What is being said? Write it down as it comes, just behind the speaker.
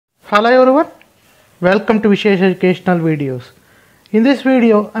Hello everyone, welcome to Vishesh Educational Videos. In this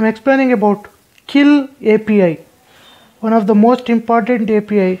video, I am explaining about Kill API, one of the most important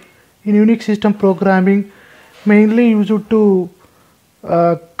API in Unix system programming, mainly used to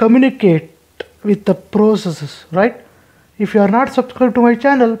communicate with the processes, right? If you are not subscribed to my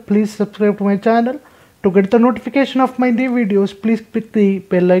channel, please subscribe to my channel. To get the notification of my new videos, please click the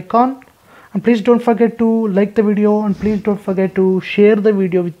bell icon. And please don't forget to like the video, and please don't forget to share the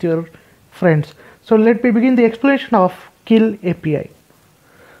video with your friends. So let me begin the explanation of Kill API.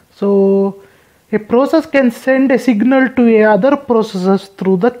 So a process can send a signal to other processes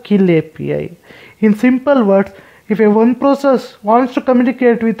through the Kill API. In simple words, if one process wants to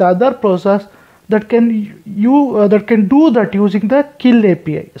communicate with other process, that can do that using the Kill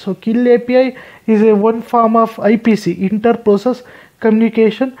API. So Kill API is one form of IPC, inter-process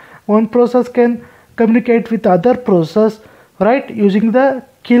communication. One process can communicate with other process, right, using the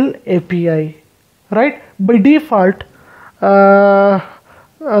Kill API, right? By default,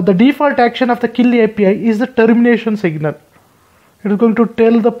 the default action of the Kill API is the termination signal. It is going to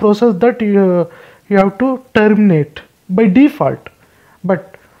tell the process that you have to terminate by default,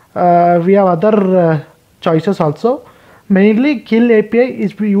 but we have other choices also. Mainly Kill API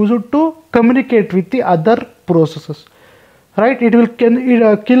is used to communicate with the other processes, right?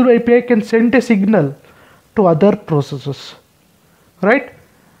 Kill API can send a signal to other processes, right?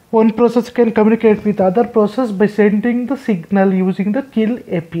 One process can communicate with other process by sending the signal using the Kill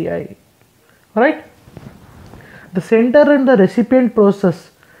API, right? The sender and the recipient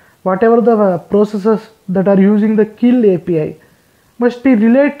process, whatever the processes that are using the Kill API, must be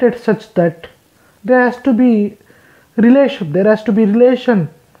related such that there has to be relation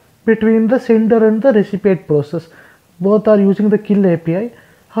between the sender and the recipient process. Both are using the Kill API.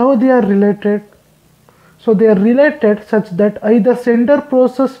 How they are related? So they are related such that either sender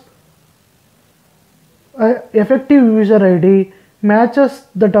process effective user ID matches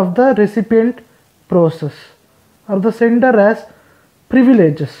that of the recipient process, or the sender has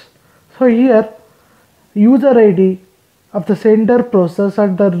privileges. So here user ID of the sender process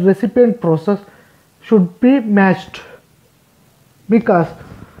and the recipient process should be matched, because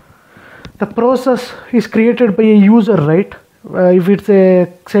the process is created by a user, right? If it's a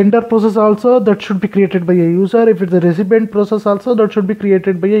sender process also, that should be created by a user. If it's a recipient process also, that should be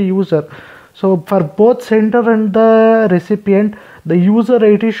created by a user. So for both sender and the recipient, the user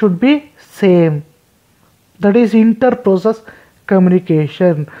ID should be same. That is inter-process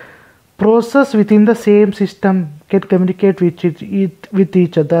communication. Process within the same system can communicate with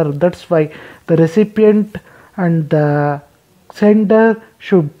each other. That's why the recipient and the sender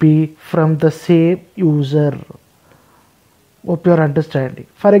should be from the same user. Hope you are understanding.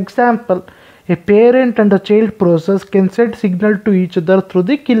 For example, a parent and a child process can send signal to each other through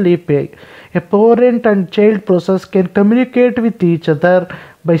the Kill API. A parent and child process can communicate with each other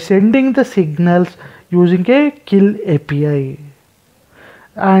by sending the signals using a Kill API.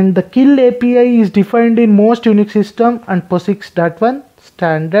 And the Kill API is defined in most Unix system and POSIX.1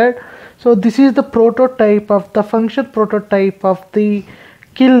 standard. So this is the prototype of the function prototype of the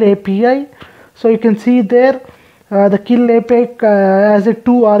Kill API. So you can see there the Kill API has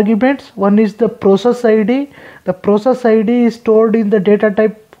two arguments. One is the process ID. The process ID is stored in the data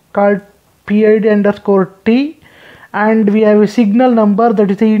type called PID_T, and we have a signal number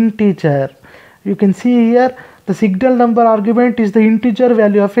that is an integer. You can see here the signal number argument is the integer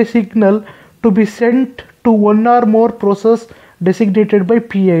value of a signal to be sent to one or more process designated by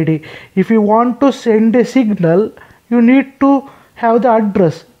PID. If you want to send a signal, you need to have the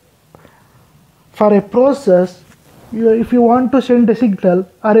address. For a process, if you want to send a signal,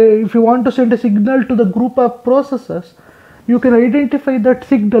 or if you want to send a signal to the group of processes, you can identify that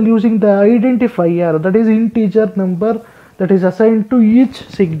signal using the identifier, that is integer number that is assigned to each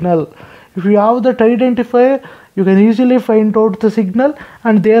signal. If you have that identifier, you can easily find out the signal,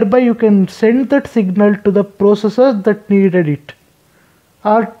 and thereby you can send that signal to the processes that needed it,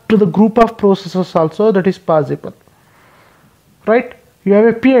 or to the group of processes also. That is possible, right? You have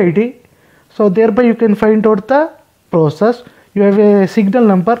a PID, so thereby you can find out the process. You have a signal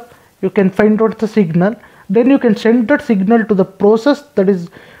number, you can find out the signal, then you can send that signal to the process that is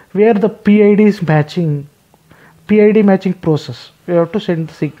where the PID is matching, PID matching process. You have to send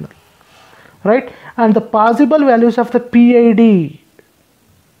the signal, right? And the possible values of the PID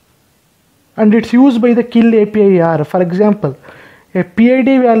and its used by the Kill API are, for example, a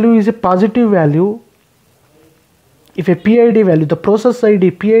PID value is a positive value. If a PID value, the process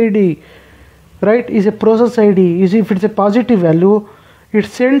ID PID, right, is a process ID, is if it's a positive value, it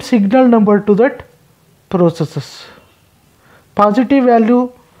sends signal number to that processes. Positive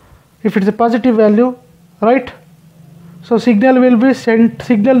value if it's a positive value, right? So signal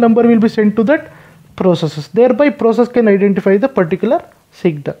number will be sent to that processes. Thereby process can identify the particular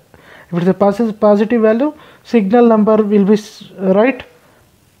signal. If it's a positive value, signal number will be sent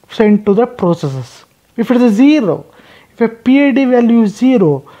to the processes. If it is a 0, if a PID value is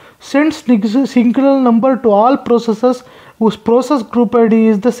 0, sends single number to all processes whose process group ID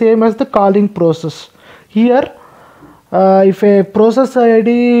is the same as the calling process. Here, if a process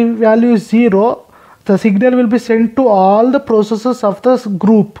ID value is 0, the signal will be sent to all the processes of the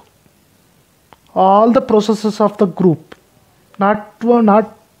group. All the processes of the group, not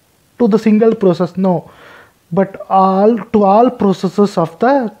to the single process, no, but to all processes of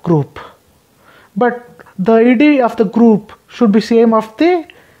the group. But the ID of the group should be same of the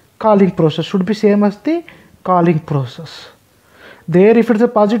calling process, should be same as the calling process. There, if it's a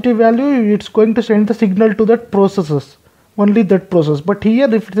positive value, it's going to send the signal to that processes, only that process. But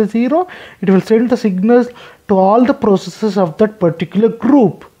here, if it is 0, it will send the signals to all the processes of that particular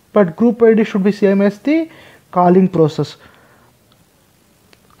group. But group ID should be same as the calling process.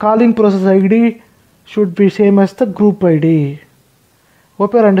 Calling process ID should be same as the group ID.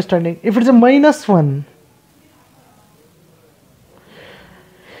 Hope you are understanding. If it's a -1,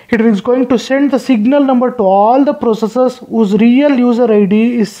 it is going to send the signal number to all the processes whose real user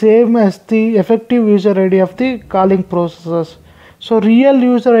ID is same as the effective user ID of the calling processes. So real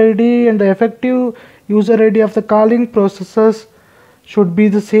user ID and the effective user ID of the calling processes should be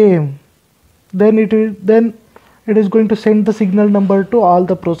the same. Then it is going to send the signal number to all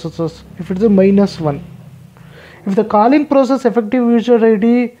the processes. If it is a -1, if the calling process effective user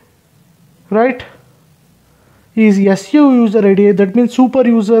ID, right, is SU user ID, that means super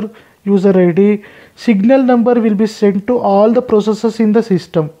user ID, signal number will be sent to all the processes in the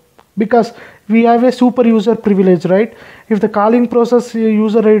system, because we have a super user privilege, right? If the calling process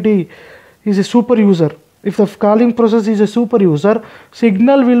user ID is a super user, if the calling process is a super user,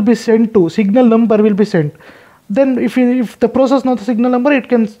 signal number will be sent. Then if the process knows the signal number, it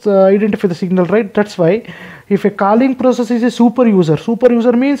can identify the signal, right? That's why if a calling process is a super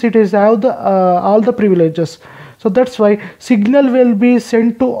user means it is have the all the privileges. So that's why signal will be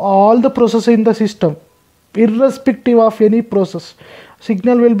sent to all the processes in the system, irrespective of any process.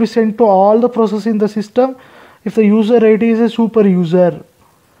 Signal will be sent to all the processes in the system if the user ID is a super user,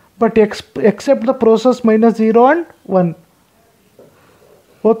 but except the process -0 and 1.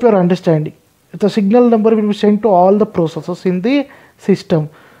 Hope you are understanding. The signal number will be sent to all the processes in the system,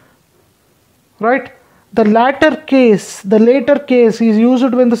 right? The later case is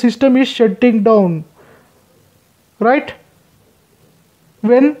used when the system is shutting down, right?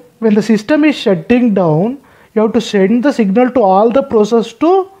 When the system is shutting down, you have to send the signal to all the process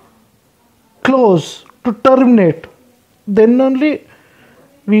to close, to terminate. Then only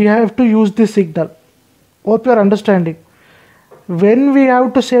we have to use this signal. Hope you are understanding. When we have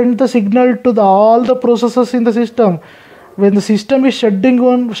to send the signal to all the processes in the system, when the system is shutting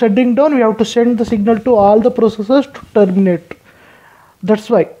down, we have to send the signal to all the processes to terminate. That's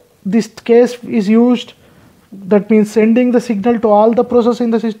why this case is used. That means sending the signal to all the processes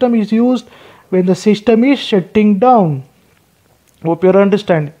in the system is used when the system is shutting down. Hope you are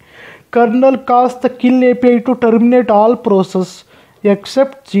understanding. Kernel calls the kill API to terminate all processes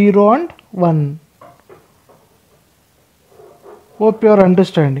except 0 and 1. Hope you are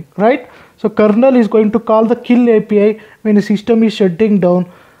understanding, right? So kernel is going to call the kill API when the system is shutting down,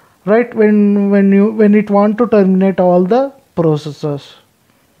 right? When it want to terminate all the processes,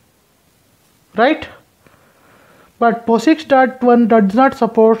 right? But POSIX.1 does not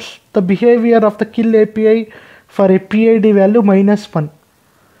support the behavior of the kill API for a PID value -1,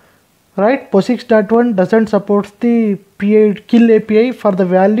 right? POSIX.1 doesn't support the kill API for the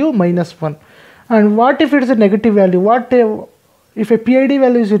value -1. And what if it is a negative value? If a PID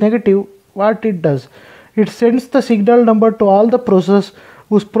value is negative, what it does? It sends the signal number to all the process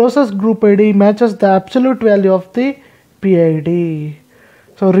whose process group ID matches the absolute value of the PID.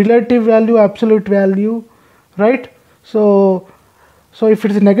 So relative value, absolute value, right? So if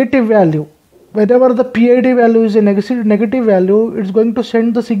it is a negative value, whenever the PID value is a negative value, it's going to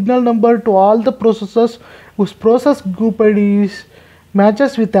send the signal number to all the processes whose process group ID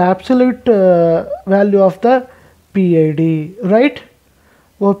matches with the absolute value of the PID, right?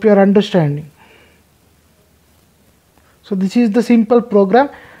 Hope you are understanding. So this is the simple program,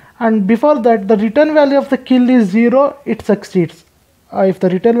 and before that the return value of the kill is 0, it succeeds. If the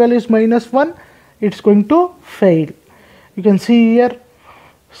return value is -1, it's going to fail. You can see here.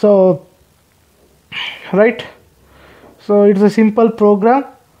 So right, so it's a simple program.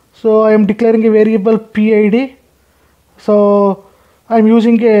 So I am declaring a variable PID. So I'm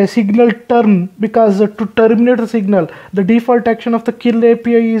using a signal term because to terminate the signal, the default action of the kill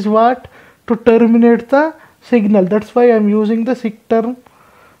API is what? To terminate the signal. That's why I'm using the sig term.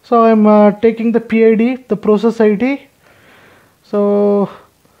 So I'm taking the PID, the process ID. So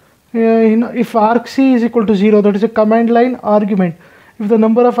if argc is equal to 0, that is a command line argument. If the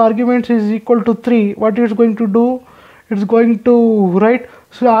number of arguments is equal to 3, what it's going to do? It's going to write.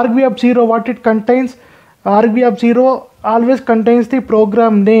 So argv of 0, what it contains? Argv of 0 always contains the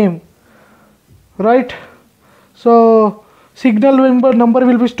program name, right? So signal number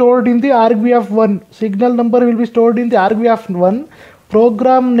will be stored in the argv of 1. Signal number will be stored in the argv of 1.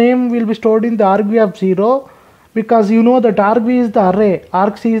 Program name will be stored in the argv of 0, because you know that argv is the array,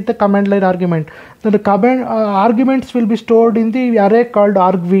 argc is the command line argument. Then the command arguments will be stored in the array called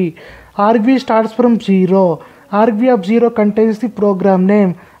argv. Argv starts from 0. Argv of 0 contains the program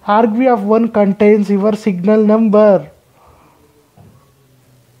name. Argv of 1 contains your signal number.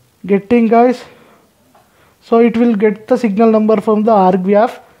 Getting, guys? So it will get the signal number from the argv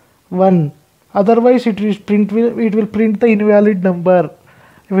of 1. Otherwise it will print the invalid number.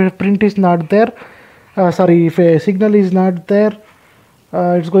 If a print is not there, if a signal is not there,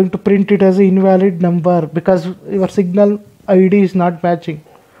 it's going to print it as an invalid number because your signal ID is not matching.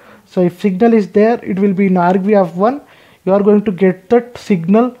 So if signal is there, it will be in argv of 1. You are going to get that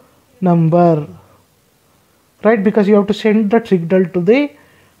signal number, right? Because you have to send that signal to the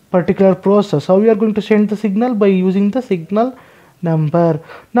particular process. How we are going to send the signal? By using the signal number.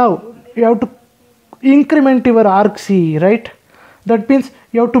 Now you have to increment your argc, right? That means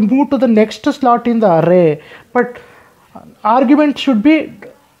you have to move to the next slot in the array, but argument should be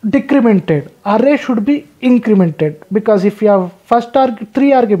decremented, array should be incremented, because if you have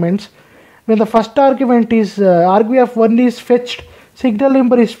three arguments, when the first argument is argv of 1 is fetched, signal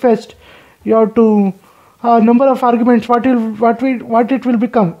number is fetched, you have to number of arguments, what it will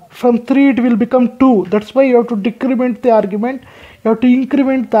become? From 3 it will become 2. That's why you have to decrement the argument. You have to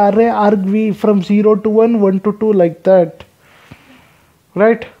increment the array argv from 0 to 1, 1 to 2, like that,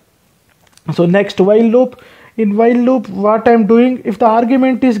 right? So next, while loop. In while loop, what I am doing, if the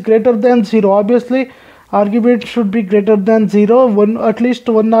argument is greater than 0, obviously argument should be greater than 0. At least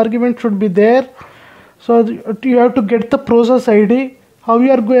one argument should be there. So you have to get the process ID. How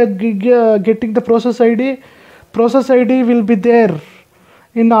you are getting the process ID? Process ID will be there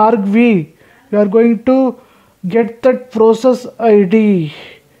in argv. You are going to get that process ID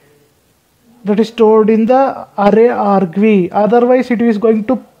that is stored in the array argv. Otherwise it is going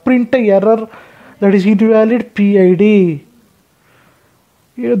to print a error, that is invalid PID.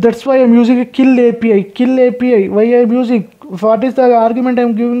 That's why I am using a kill API. Kill API. Why I am using? What is the argument I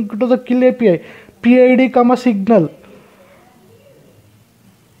am giving to the kill API? PID comma signal.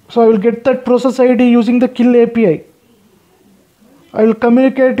 So I will get that process ID using the kill API. I will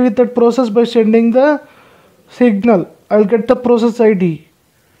communicate with that process by sending the signal. I will get the process ID,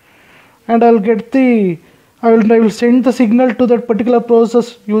 and I will send the signal to that particular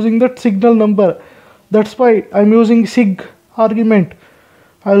process using that signal number. That's why I am using sig argument.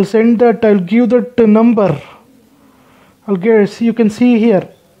 I will send that. I will give that number. You can see here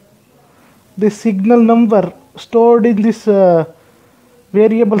this signal number stored in this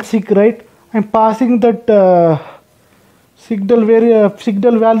variable sig, right? I am passing that signal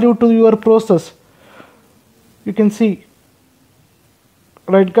value to your process. You can see,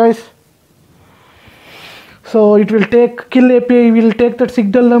 right, guys? So it will take kill API, will take that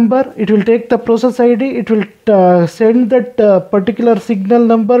signal number, it will take the process ID, it will send that particular signal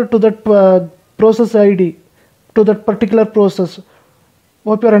number to that process ID, to that particular process.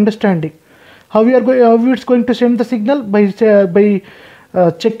 Hope you are understanding. How it's going to send the signal? By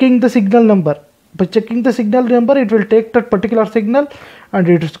checking the signal number. By checking the signal number, it will take that particular signal and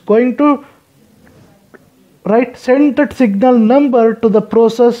it is going to send that signal number to the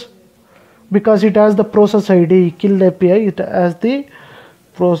process, because it has the process ID. Kill API, it has the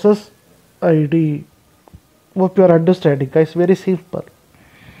process ID. Hope you are understanding, guys. Very simple,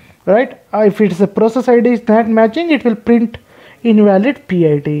 right? If it's the process ID is not matching, it will print invalid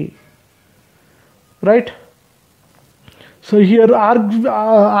PID, right? So here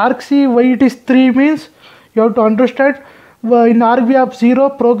argc, why it is 3 means you have to understand. In argv of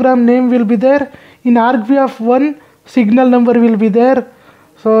 0, program name will be there. In argv of 1, signal number will be there.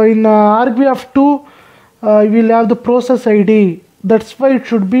 So in argv of 2, we will have the process ID. That's why it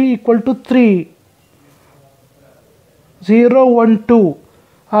should be equal to 3. 0, 1, 2.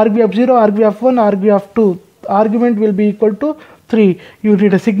 Argv of 0, argv of 1, argv of 2. Argument will be equal to 3. You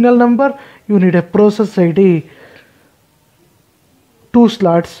need a signal number, you need a process ID. 2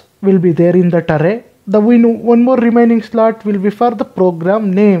 slots will be there in that array. the one more remaining slot will be for the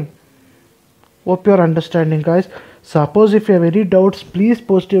program name. Hope you are understanding, guys. Suppose if you have any doubts, please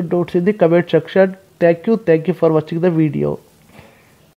post your doubts in the comment section. Thank you for watching the video.